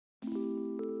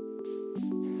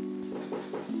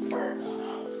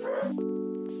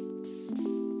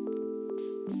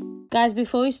Guys,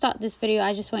 before we start this video,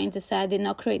 I just wanted to say I did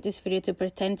not create this video to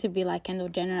pretend to be like Kendall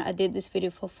Jenner. I did this video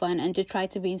for fun and to try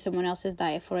to be in someone else's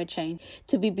diet for a change.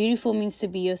 To be beautiful means to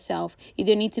be yourself. You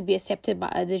don't need to be accepted by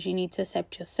others. You need to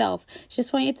accept yourself.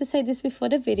 Just wanted to say this before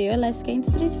the video. Let's get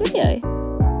into this video.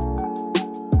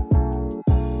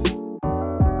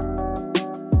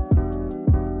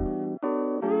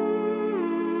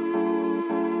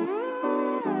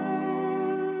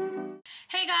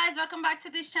 Hey guys, welcome back to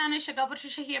this channel. It's your girl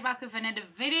Patricia here, back with another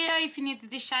video. If you're new to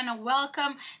this channel,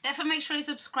 welcome. Definitely make sure you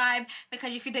subscribe,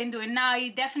 because if you don't do it now,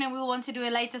 you definitely will want to do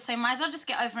it later. So you might as well just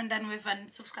get over and done with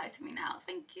and subscribe to me now.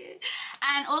 Thank you.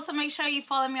 And also make sure you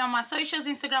follow me on my socials.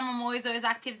 Instagram, I'm always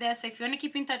active there. So if you want to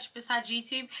keep in touch besides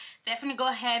YouTube, definitely go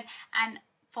ahead and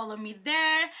follow me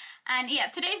there. And yeah,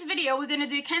 today's video we're gonna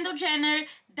do Kendall Jenner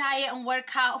diet and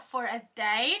workout for a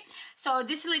day. So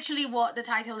this is literally what the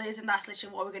title is, and that's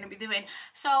literally what we're gonna be doing.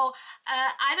 So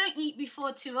I don't eat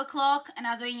before 2 o'clock and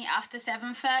I don't eat after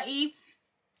 7:30.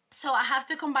 So I have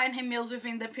to combine her meals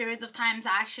within the periods of times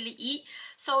I actually eat.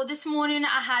 So this morning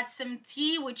I had some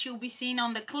tea, which you'll be seeing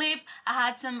on the clip. I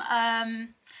had some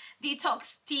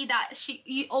detox tea that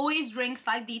she always drinks,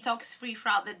 like detox free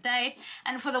throughout the day.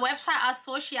 And for the website I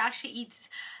saw, she actually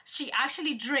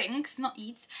drinks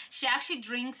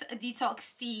a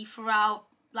detox tea throughout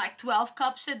like 12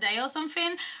 cups a day or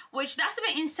something, which that's a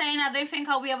bit insane. I don't think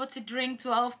I'll be able to drink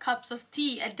 12 cups of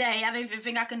tea a day. I don't even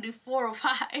think I can do 4 or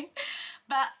 5.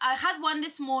 But I had one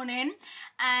this morning,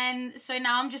 and so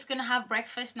now I'm just gonna have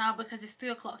breakfast now because it's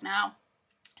 2 o'clock now.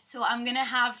 So I'm gonna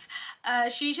have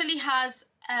she usually has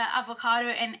avocado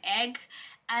and egg,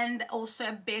 and also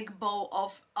a big bowl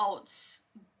of oats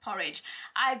porridge.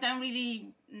 I don't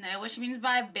really know what she means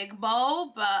by a big bowl,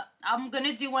 but I'm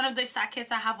gonna do one of those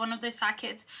sackets. I have one of those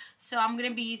sackets, so I'm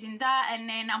gonna be using that. And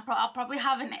then I'll probably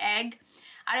have an egg.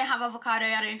 I don't have avocado,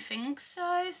 I don't think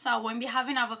so I won't be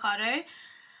having avocado.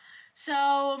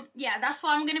 So yeah, that's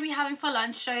what I'm gonna be having for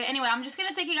lunch. So anyway, I'm just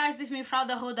gonna take you guys with me throughout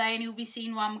the whole day, and you'll be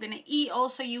seeing what I'm gonna eat.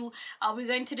 Also, I'll be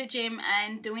going to the gym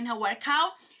and doing her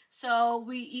workout, so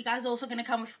you guys also gonna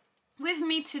come with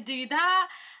me to do that.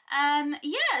 And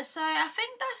yeah, so I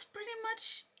think that's pretty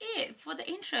much it for the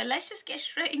intro. Let's just get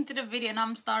straight into the video, and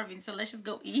I'm starving, so let's just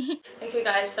go eat. Okay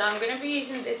guys, so I'm gonna be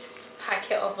using this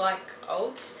packet of like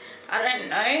oats. I don't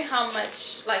know how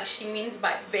much like she means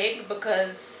by big,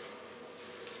 because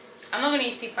I'm not going to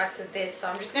use 2 packs of this, so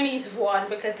I'm just going to use one,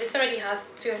 because this already has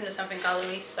 200 something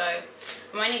calories, so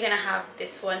I'm only going to have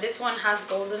this one. This one has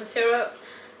golden syrup,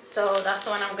 so that's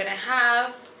the one I'm going to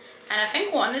have, and I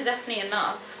think one is definitely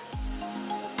enough.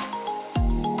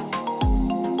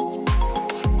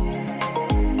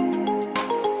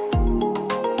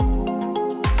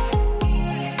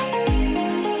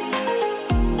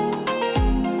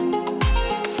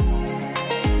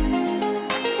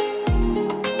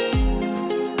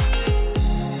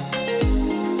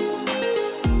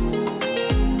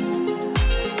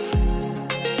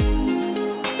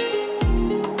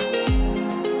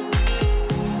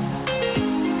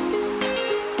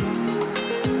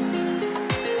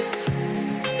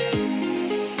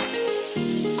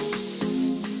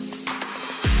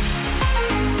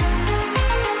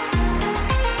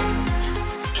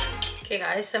 Okay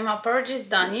guys, so my porridge is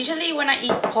done. Usually when I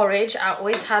eat porridge, I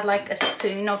always had like a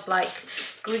spoon of like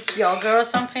Greek yogurt or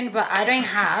something, but I don't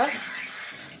have.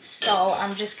 So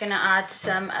I'm just gonna add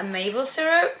some maple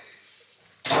syrup.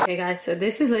 Okay guys, so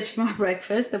this is literally my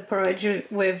breakfast, the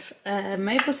porridge with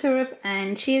maple syrup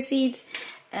and chia seeds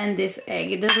and this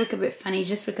egg. It does look a bit funny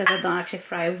just because I don't actually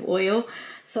fry with oil,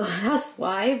 so that's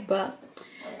why, but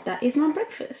that is my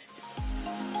breakfast.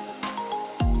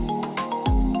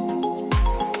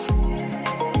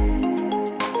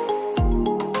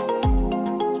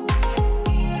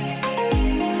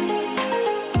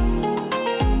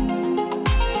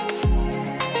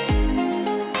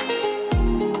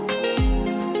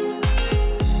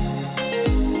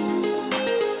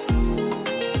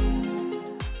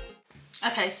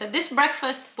 Okay, so this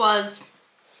breakfast wasn't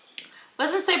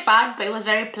so bad, but it was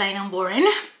very plain and boring.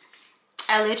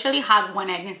 I literally had 1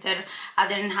 egg instead.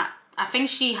 I think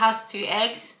she has 2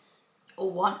 eggs or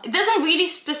 1. It doesn't really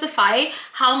specify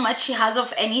how much she has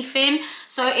of anything,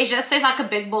 so it just says like a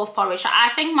big bowl of porridge. I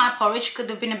think my porridge could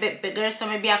have been a bit bigger, so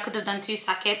maybe I could have done 2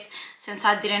 sackets since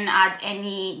I didn't add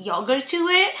any yogurt to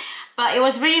it. But it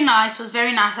was really nice. It was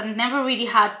very nice. I've never really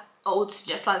had oats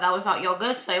just like that without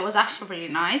yogurt, so it was actually really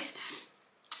nice.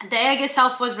 The egg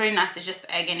itself was very nice. It's just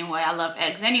egg anyway. I love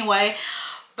eggs anyway.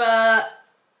 But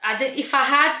if I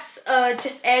had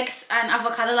just eggs and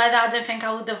avocado like that, I don't think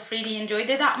I would have really enjoyed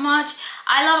it that much.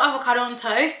 I love avocado on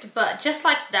toast, but just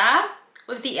like that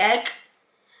with the egg,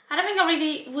 I don't think I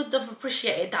really would have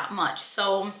appreciated that much.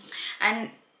 So, and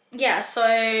yeah, so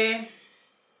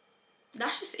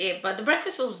that's just it. But the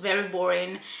breakfast was very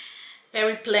boring,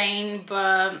 very plain.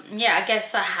 But yeah, I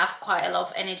guess I have quite a lot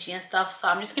of energy and stuff, so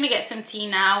I'm just gonna get some tea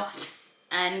now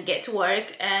and get to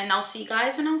work, and I'll see you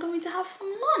guys when I'm going to have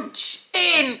some lunch.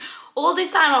 And all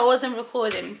this time I wasn't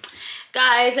recording.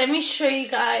 Guys, let me show you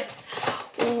guys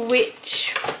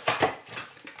which...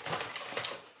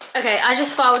 Okay, I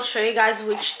just thought I would show you guys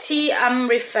which tea I'm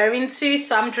referring to.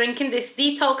 So I'm drinking this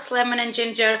Detox Lemon and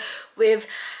Ginger with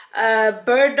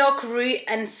burdock root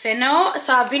and fennel.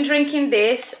 So I've been drinking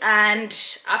this, and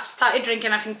I've started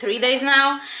drinking I think 3 days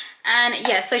now. And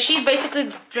yeah, so she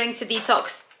basically drinks a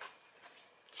detox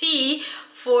tea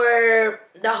for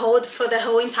the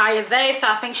whole entire day. So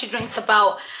I think she drinks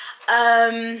about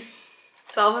 12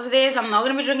 of these. I'm not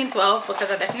gonna be drinking 12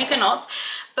 because I definitely cannot,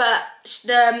 but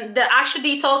the actual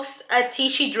detox tea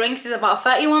she drinks is about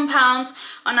 £31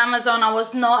 on Amazon. I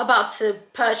was not about to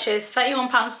purchase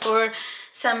 £31 for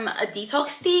some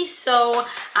detox tea, so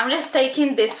I'm just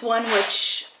taking this one,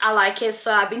 which I like it.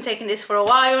 So I've been taking this for a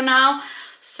while now,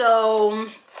 so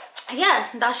yeah,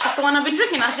 that's just the one I've been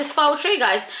drinking. I just thought I would show you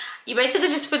guys. You basically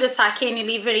just put the sake and you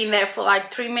leave it in there for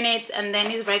like 3 minutes, and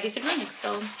then it's ready to drink.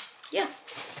 So yeah.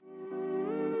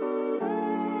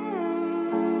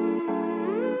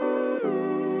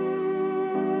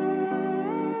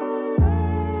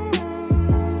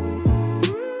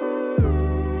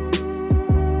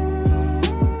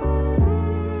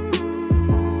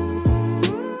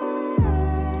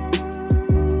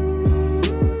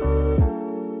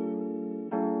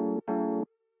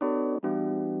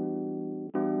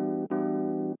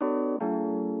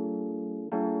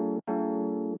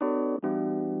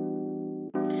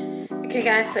 Okay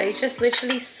guys, so you just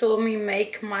literally saw me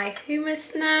make my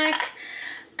hummus snack,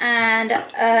 and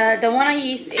the one I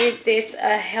used is this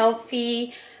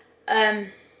healthy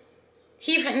heavenly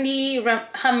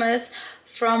hummus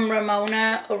from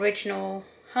Ramona Original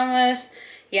Hummus.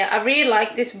 Yeah, I really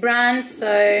like this brand, so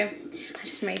I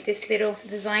just made this little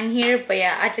design here. But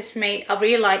yeah, I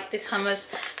really like this hummus,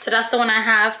 so that's the one I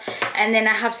have. And then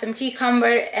I have some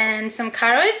cucumber and some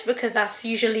carrots, because that's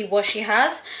usually what she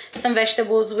has, some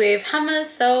vegetables with hummus.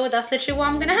 So that's literally what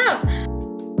I'm gonna have.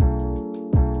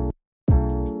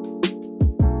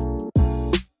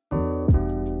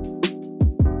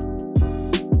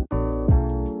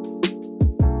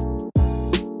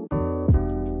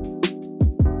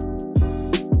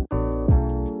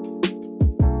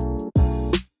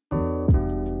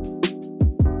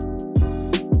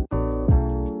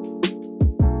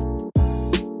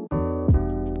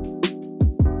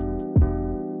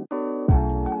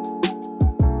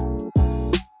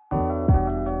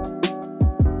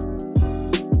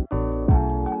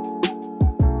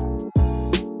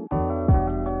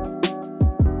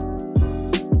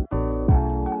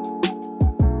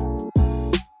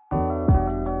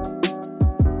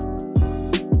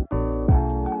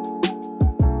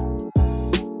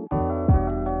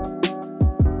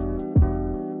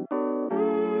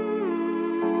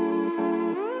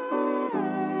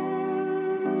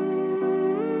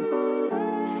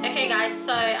 Okay guys,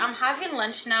 so I'm having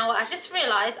lunch now. I just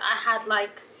realized I had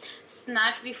like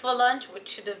snack before lunch, which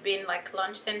should have been like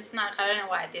lunch then snack. I don't know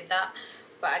why I did that,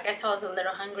 but I guess I was a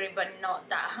little hungry but not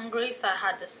that hungry, so I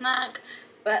had the snack.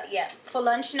 But yeah, for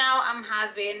lunch now I'm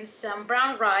having some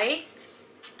brown rice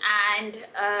and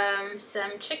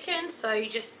some chicken. So you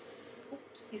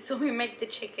saw me make the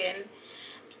chicken,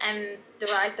 and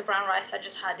the brown rice I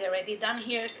just had it already done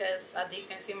here, because I do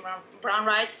consume brown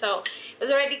rice, so it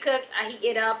was already cooked. I heat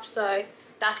it up, so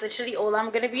that's literally all I'm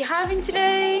gonna be having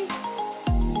today.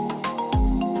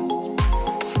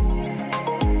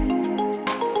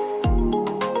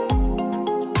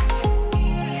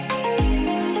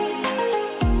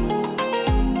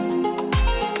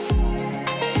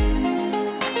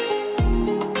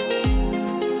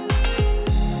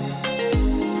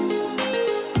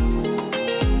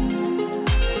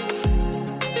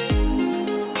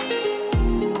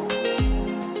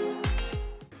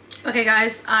 Okay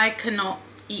guys, I cannot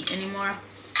eat anymore.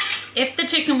 If the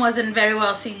chicken wasn't very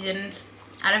well seasoned,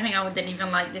 I don't think I would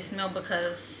even like this meal,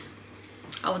 because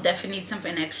I would definitely need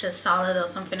something extra, salad or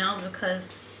something else, because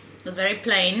it was very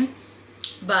plain.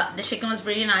 But the chicken was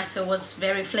really nice, so it was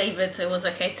very flavored, so it was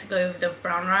okay to go with the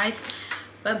brown rice.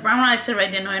 But brown rice is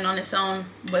already annoying on its own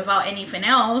without anything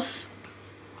else.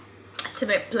 It's a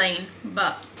bit plain,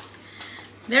 but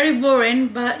very boring.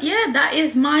 But yeah, that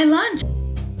is my lunch.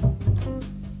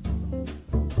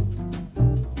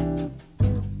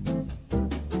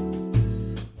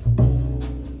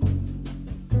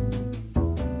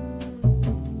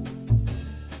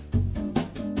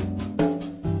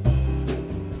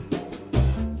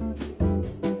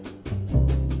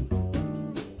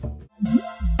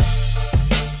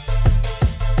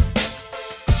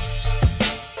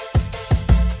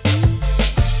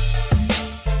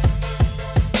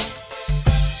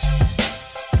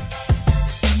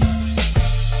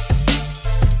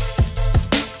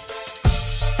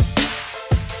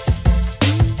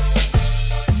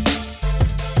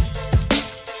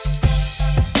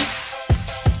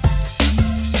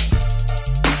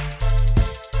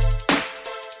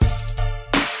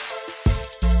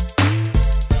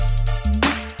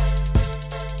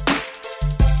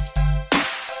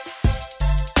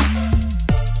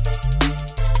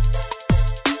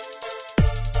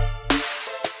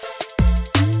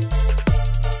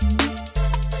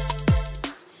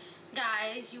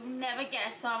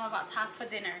 have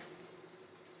for dinner.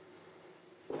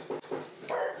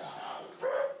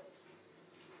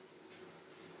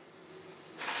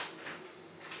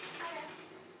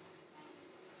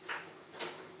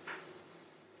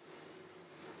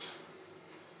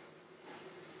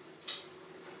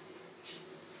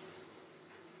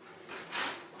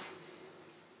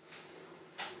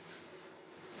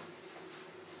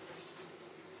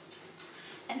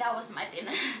 And that was my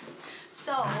dinner.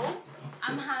 So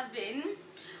I'm having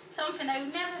something I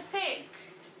would never think.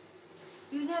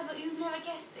 You never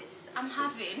guess this. I'm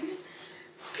having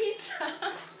pizza.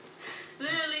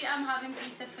 Literally, I'm having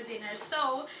pizza for dinner.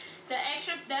 So the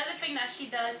other thing that she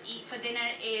does eat for dinner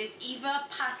is either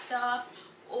pasta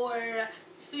or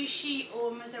sushi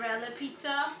or mozzarella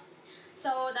pizza.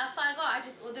 So that's what I got. I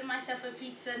just ordered myself a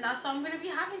pizza, and that's what I'm gonna be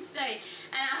having today.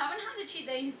 And I haven't had the cheat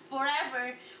day in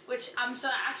forever, which I'm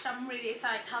really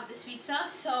excited to have this pizza.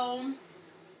 So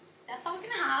that's what we're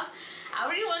gonna have. I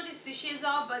really wanted sushi as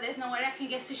well, but there's no way I can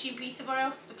get sushi in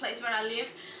Peterborough, the place where I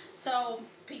live. So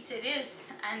pizza it is,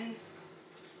 and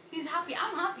he's happy,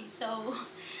 I'm happy. So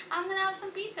I'm gonna have some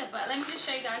pizza. But let me just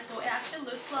show you guys what it actually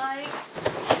looks like.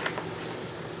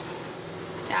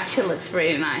 It actually looks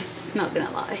really nice, not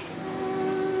gonna lie.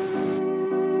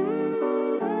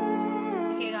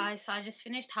 So I just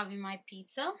finished having my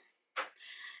pizza.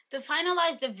 To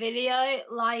finalize the video,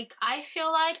 like, I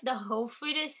feel like the whole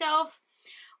food itself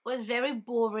was very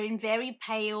boring, very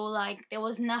pale. Like, there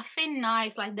was nothing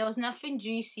nice, like there was nothing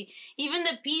juicy. Even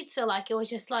the pizza, like, it was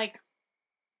just like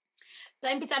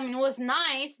plain pizza. I mean, it was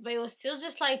nice, but it was still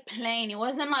just like plain. It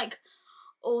wasn't like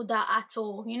all that at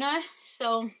all, you know.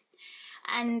 So,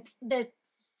 and the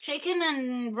chicken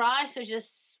and rice was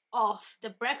just off. The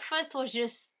breakfast was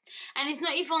just, and it's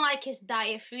not even like it's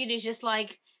diet food, it's just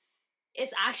like,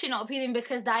 it's actually not appealing,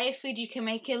 because diet food, you can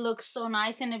make it look so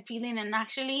nice and appealing, and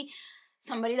actually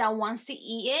somebody that wants to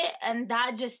eat it, and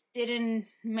that just didn't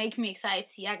make me excited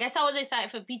to eat. I guess I was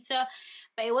excited for pizza,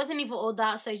 but it wasn't even all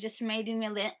that, so it just made me a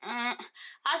little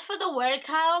As for the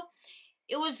workout,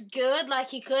 it was good,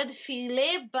 like you could feel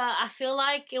it, but I feel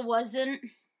like it was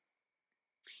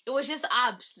just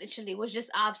abs, literally, it was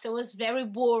just abs. It was very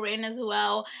boring as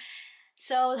well.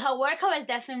 So her workout is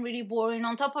definitely really boring.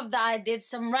 On top of that, I did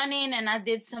some running and I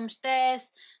did some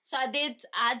stairs. So I did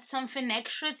add something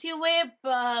extra to it,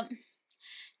 but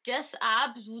just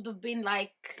abs would have been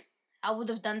like, I would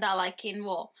have done that like in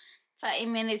what, 30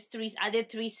 minutes, I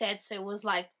did 3 sets, so it was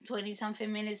like 20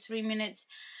 something minutes, 3 minutes,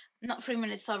 not 3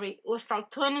 minutes, sorry. It was like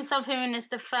 20 something minutes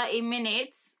to 30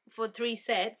 minutes for 3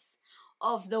 sets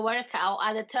of the workout.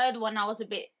 At the third one, I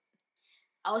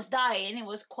was dying. It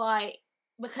was quite,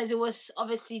 because it was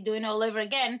obviously doing it all over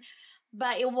again,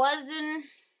 but it wasn't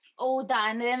all that.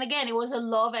 And then again, it was a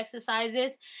lot of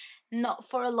exercises, not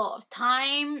for a lot of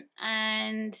time,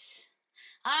 and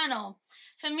I don't know,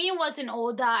 for me it wasn't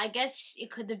all that. I guess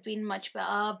it could have been much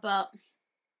better, but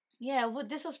yeah, well,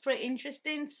 this was pretty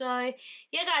interesting. So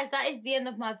yeah guys, that is the end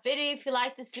of my video. If you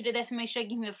like this video, definitely make sure you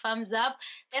give me a thumbs up.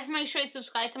 Definitely make sure you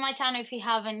subscribe to my channel if you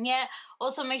haven't yet.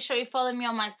 Also make sure you follow me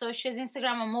on my socials.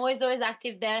 Instagram, I'm always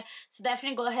active there, so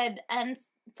definitely go ahead and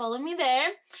follow me there.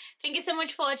 Thank you so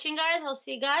much for watching guys. I'll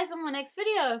see you guys on my next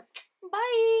video.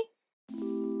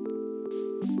 Bye.